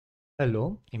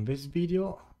Hello, in this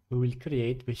video we will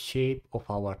create the shape of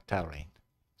our terrain.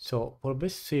 So for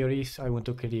this series I want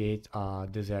to create a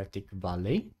desertic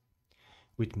valley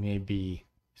with maybe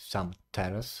some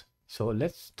terrace. So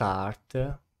let's start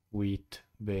with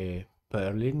the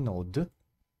Perlin node.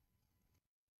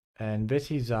 And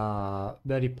this is a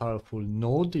very powerful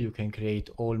node. You can create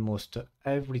almost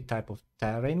every type of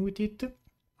terrain with it.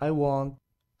 I want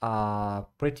a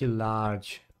pretty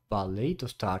large valley to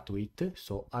start with,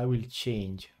 so I will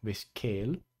change the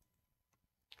scale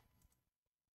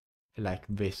like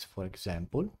this, for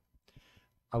example.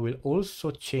 I will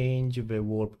also change the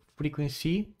warp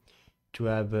frequency to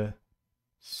have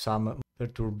some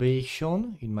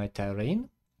perturbation in my terrain,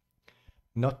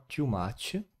 not too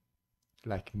much,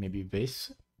 like maybe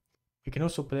this. We can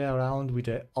also play around with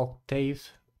the octaves.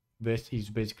 This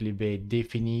is basically the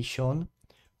definition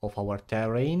of our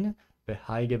terrain. The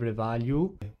higher the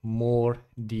value, the more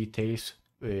details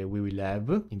we will have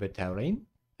in the terrain.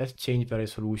 Let's change the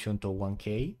resolution to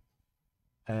 1K,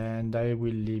 and I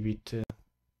will leave it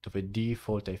to the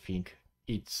default. I think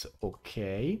it's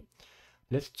okay.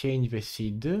 Let's change the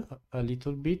seed a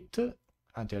little bit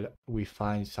until we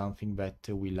find something that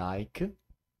we like.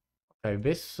 Okay,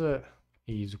 this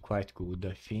is quite good,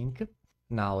 I think.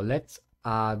 Now let's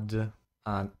add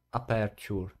an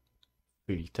aperture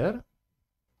filter.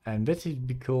 And that is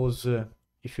because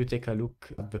if you take a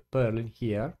look at the Perlin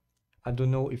here, I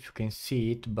don't know if you can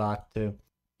see it, but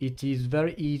it is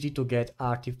very easy to get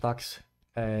artifacts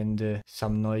and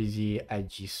some noisy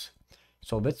edges.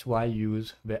 So that's why I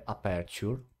use the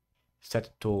aperture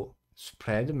set to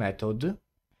spread method.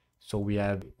 So we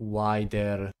have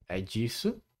wider edges.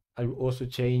 I will also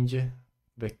change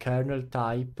the kernel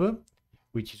type,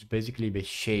 which is basically the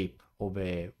shape of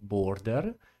a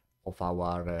border of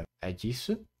our edges,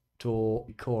 to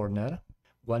corner.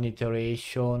 One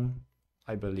iteration,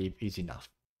 I believe, is enough.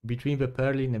 Between the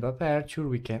Perlin and the aperture,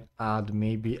 we can add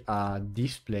maybe a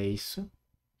displace,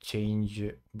 change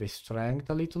the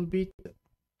strength a little bit.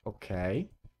 Okay,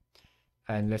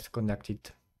 and let's connect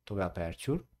it to the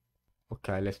aperture.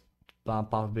 Okay, let's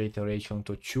bump up the iteration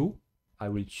to 2. I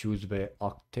will choose the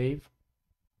octave.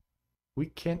 We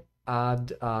can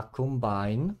add a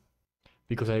combine,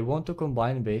 because I want to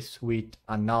combine this with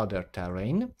another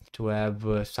terrain to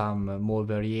have some more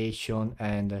variation,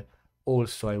 and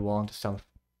also I want some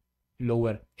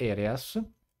lower areas.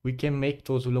 We can make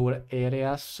those lower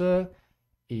areas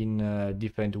in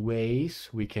different ways.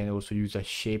 We can also use a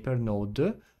shaper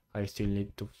node. I still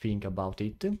need to think about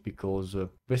it because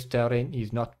this terrain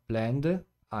is not planned.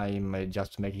 I'm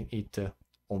just making it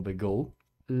on the go.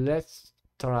 Let's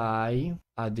try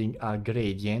adding a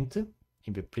gradient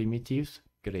in the primitives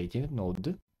gradient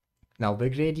node. Now the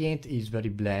gradient is very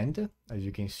bland, as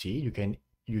you can see. You can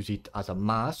use it as a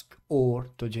mask or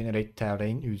to generate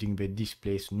terrain using the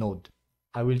displace node.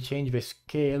 I will change the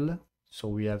scale so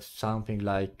we have something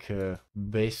like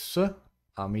this,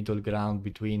 a middle ground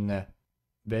between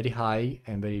very high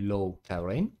and very low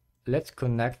terrain. Let's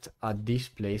connect a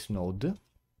displace node.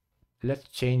 Let's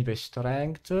change the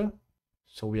strength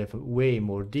so we have way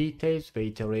more details. The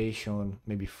iteration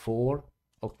maybe 4.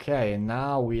 Okay, and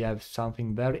now we have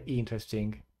something very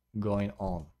interesting going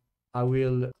on. I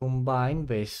will combine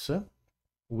this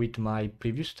with my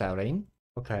previous terrain.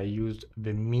 Okay, I used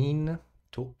the mean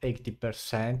to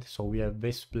 80%, so we have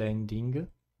this blending.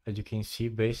 As you can see,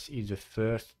 this is the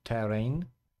first terrain,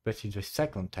 this is the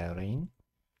second terrain,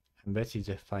 and this is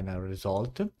the final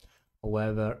result.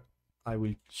 However, I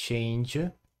will change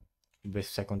the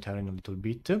second terrain a little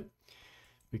bit.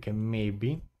 We can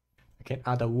maybe I can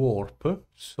add a warp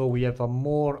so we have a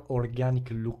more organic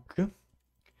look.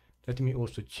 Let me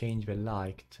also change the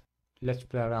light. Let's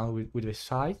play around with the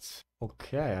sides.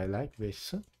 Okay, I like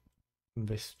this.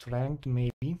 The strength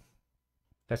maybe.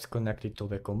 Let's connect it to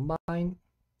the combine.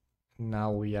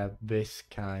 Now we have this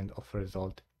kind of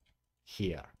result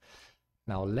here.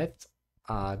 Now let's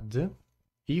add,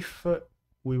 if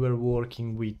we were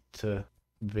working with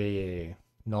the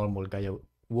normal Gaea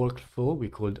workflow, we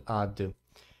could add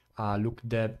a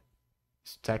LookDev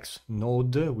stacks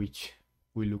node, which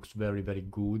will look very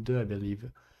good. I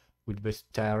believe with this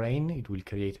terrain it will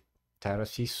create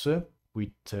terraces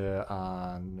with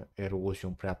an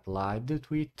erosion pre-applied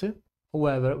to it.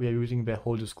 However, we are using the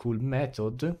old school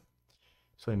method,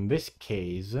 so in this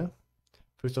case,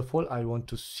 first of all, I want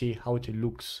to see how it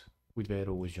looks with the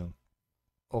erosion.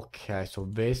 Okay, so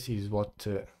this is what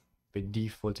the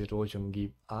default erosion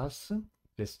gives us.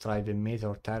 Let's try the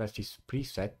Meteor Terraces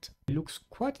preset. It looks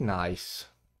quite nice.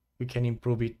 We can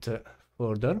improve it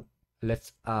further.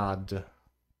 Let's add,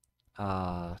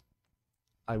 I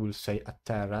will say, a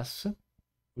terrace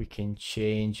we can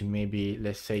change maybe,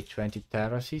 let's say 20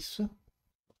 terraces.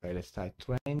 Okay, let's try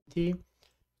 20.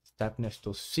 Steepness to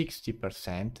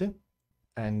 60%.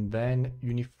 And then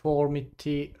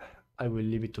uniformity, I will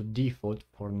leave it to default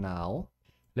for now.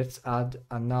 Let's add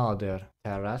another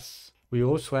terrace. We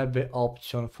also have the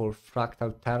option for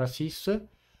fractal terraces.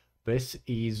 This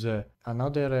is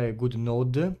another good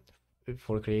node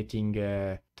for creating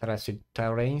terraced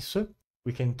terrains.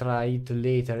 We can try it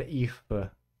later if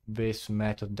this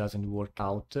method doesn't work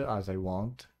out as I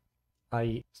want.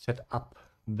 I set up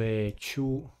the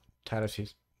 2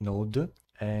 terraces node,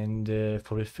 and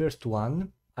for the first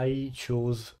one I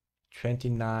chose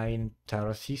 29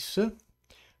 terraces.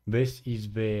 This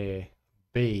is the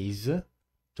base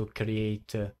to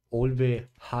create all the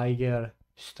higher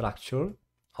structure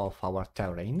of our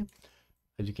terrain.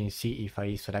 As you can see, if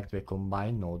I select the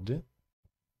combine node,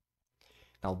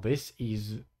 now this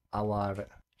is our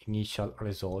initial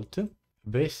result.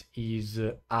 This is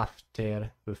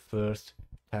after the first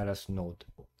terrace node.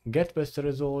 Get this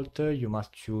result, you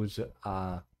must choose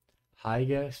a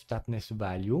higher steepness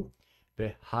value.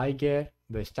 The higher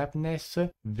the steepness,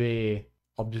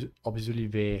 obviously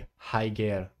the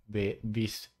higher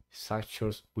these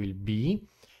structures will be,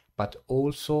 but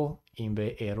also in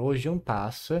the erosion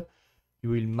path you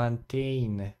will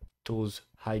maintain those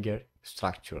higher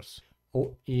structures.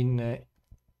 Or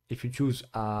if you choose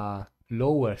a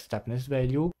lower steepness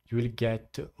value, you will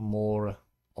get more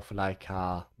of like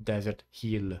a desert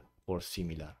hill or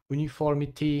similar.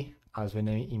 Uniformity, as the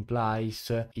name implies,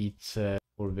 it's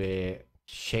for the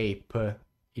shape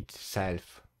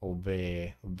itself of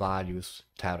the various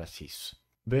terraces.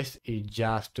 This is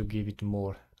just to give it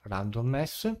more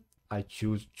randomness. I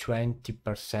choose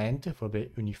 20% for the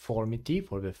uniformity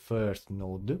for the first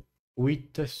node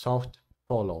with soft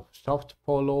follow. Soft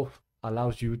follow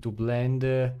allows you to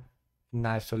blend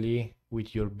nicely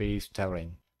with your base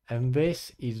terrain. And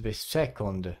this is the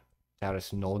second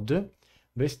terrace node.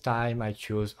 This time I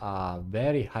chose a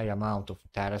very high amount of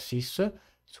terraces, so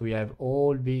we have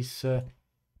all these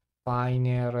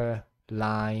finer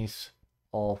lines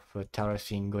of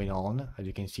terracing going on, as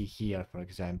you can see here, for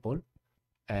example.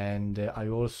 And I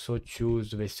also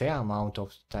choose the same amount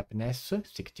of steepness,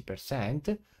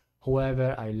 60%.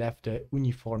 However, I left the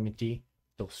uniformity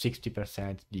to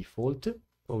 60% default.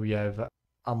 So we have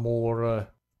a more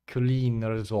clean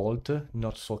result,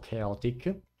 not so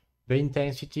chaotic. The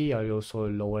intensity, I also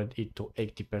lowered it to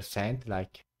 80%,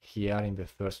 like here in the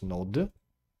first node.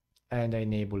 And I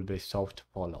enabled the soft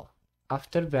follow.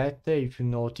 After that, if you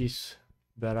notice,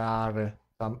 there are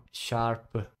some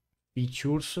sharp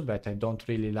features that I don't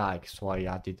really like, so I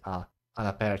added an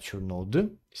aperture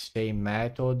node. Same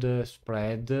method,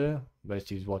 spread,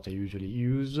 this is what I usually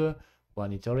use,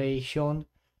 one iteration,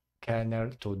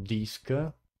 kernel to disk,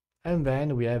 and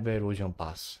then we have the erosion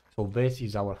pass. So this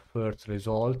is our first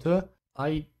result.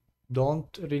 I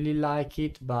don't really like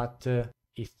it, but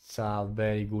it's a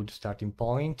very good starting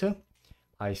point.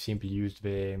 I simply used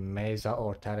the mesa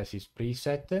or terraces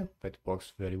preset that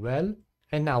works very well.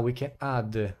 And now we can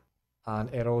add an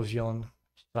erosion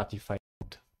stratified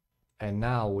node. And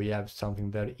now we have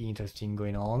something very interesting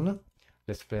going on.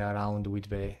 Let's play around with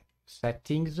the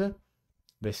settings,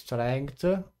 the strength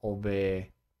of the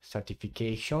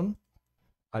certification.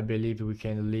 I believe we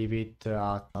can leave it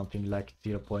at something like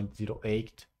 0.08.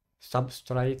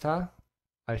 Substrata,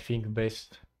 I think this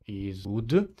is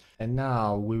good. And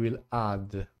now we will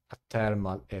add a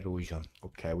thermal erosion.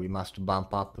 Okay, we must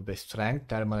bump up the strength.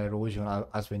 Thermal erosion,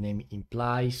 as the name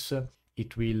implies,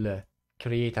 it will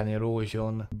create an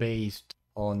erosion based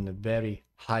on very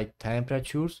high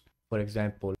temperatures, for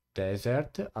example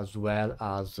desert, as well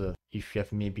as if you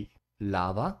have maybe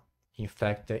lava. In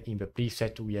fact, in the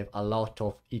preset we have a lot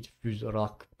of heat fused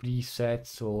rock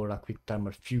presets or a quick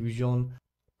thermal fusion.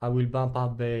 I will bump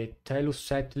up the Telus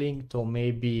settling to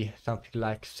maybe something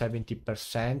like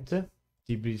 70%.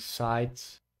 Debris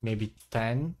sites maybe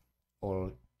 10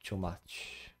 or too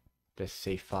much. Let's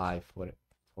say 5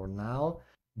 for now.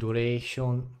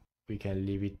 Duration, we can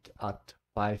leave it at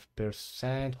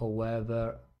 5%.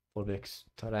 However, for the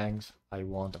strength, I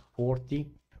want 40.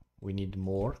 We need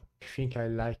more. I think I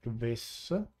like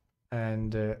this.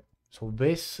 And so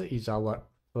this is our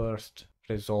first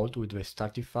result with the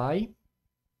stratify.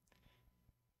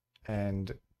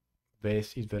 And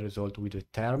this is the result with the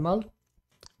thermal.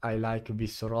 I like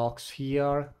these rocks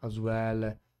here, as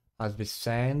well as the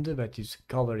sand that is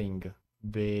covering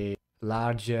the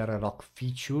larger rock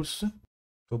features.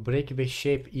 To break the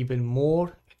shape even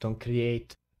more and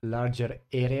create larger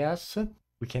areas,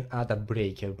 we can add a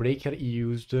breaker. Breaker is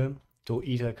used to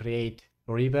either create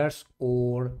rivers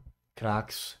or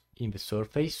cracks in the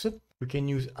surface. We can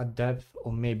use a depth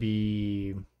of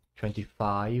maybe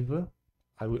 25.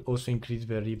 I will also increase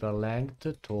the river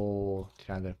length to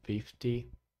 350.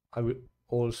 I will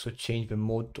also change the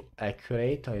mode to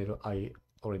accurate. I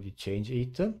already changed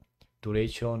it.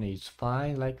 Duration is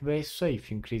fine like this.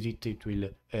 If you increase it, it will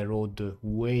erode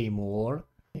way more.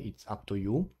 It's up to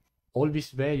you. All this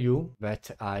value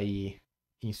that I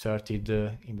inserted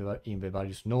in the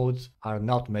various nodes are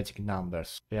not magic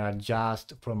numbers. They are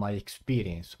just from my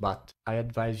experience, but I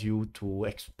advise you to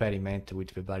experiment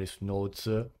with the various nodes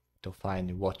to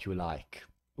find what you like.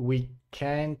 We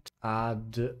can't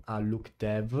add a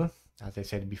LookDev. As I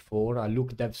said before, a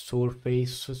LookDev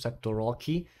surface set to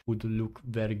rocky would look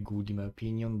very good in my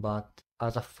opinion, but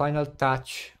as a final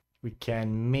touch, we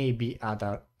can maybe add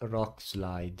a rock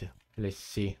slide. Let's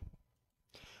see.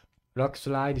 Rock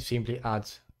slide simply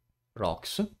adds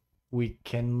rocks. We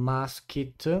can mask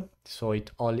it so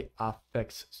it only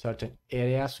affects certain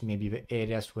areas, maybe the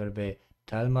areas where the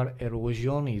thermal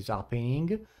erosion is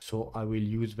happening. So I will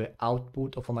use the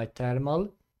output of my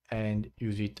thermal and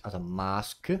use it as a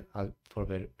mask for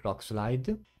the rock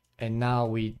slide. And now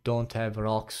we don't have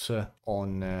rocks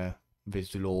on the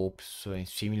slopes and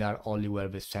similar, only where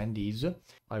the sand is.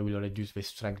 I will reduce the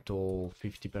strength to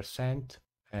 50%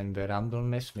 and the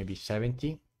randomness maybe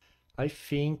 70. I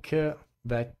think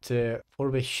that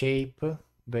for the shape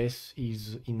this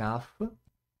is enough.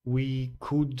 We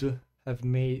could have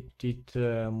made it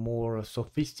more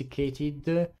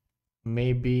sophisticated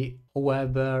maybe.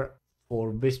 However,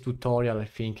 for this tutorial I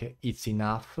think it's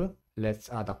enough. Let's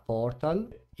add a portal.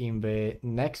 In the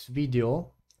next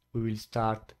video we will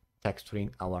start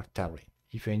texturing our terrain.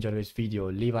 If you enjoyed this video,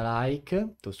 leave a like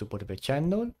to support the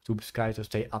channel, subscribe to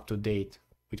stay up to date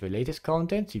with the latest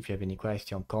content. If you have any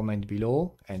question, comment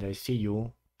below, and I'll see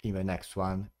you in the next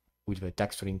one with the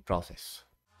texturing process.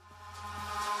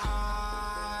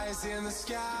 Eyes in the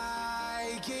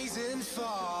sky, gazing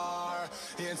far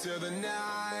into the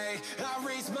night. I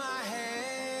raise my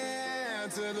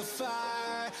hand to the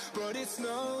fire, but it's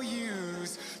no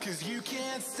use, 'cause you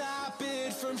can't stop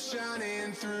it from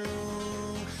shining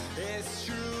through. It's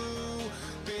true.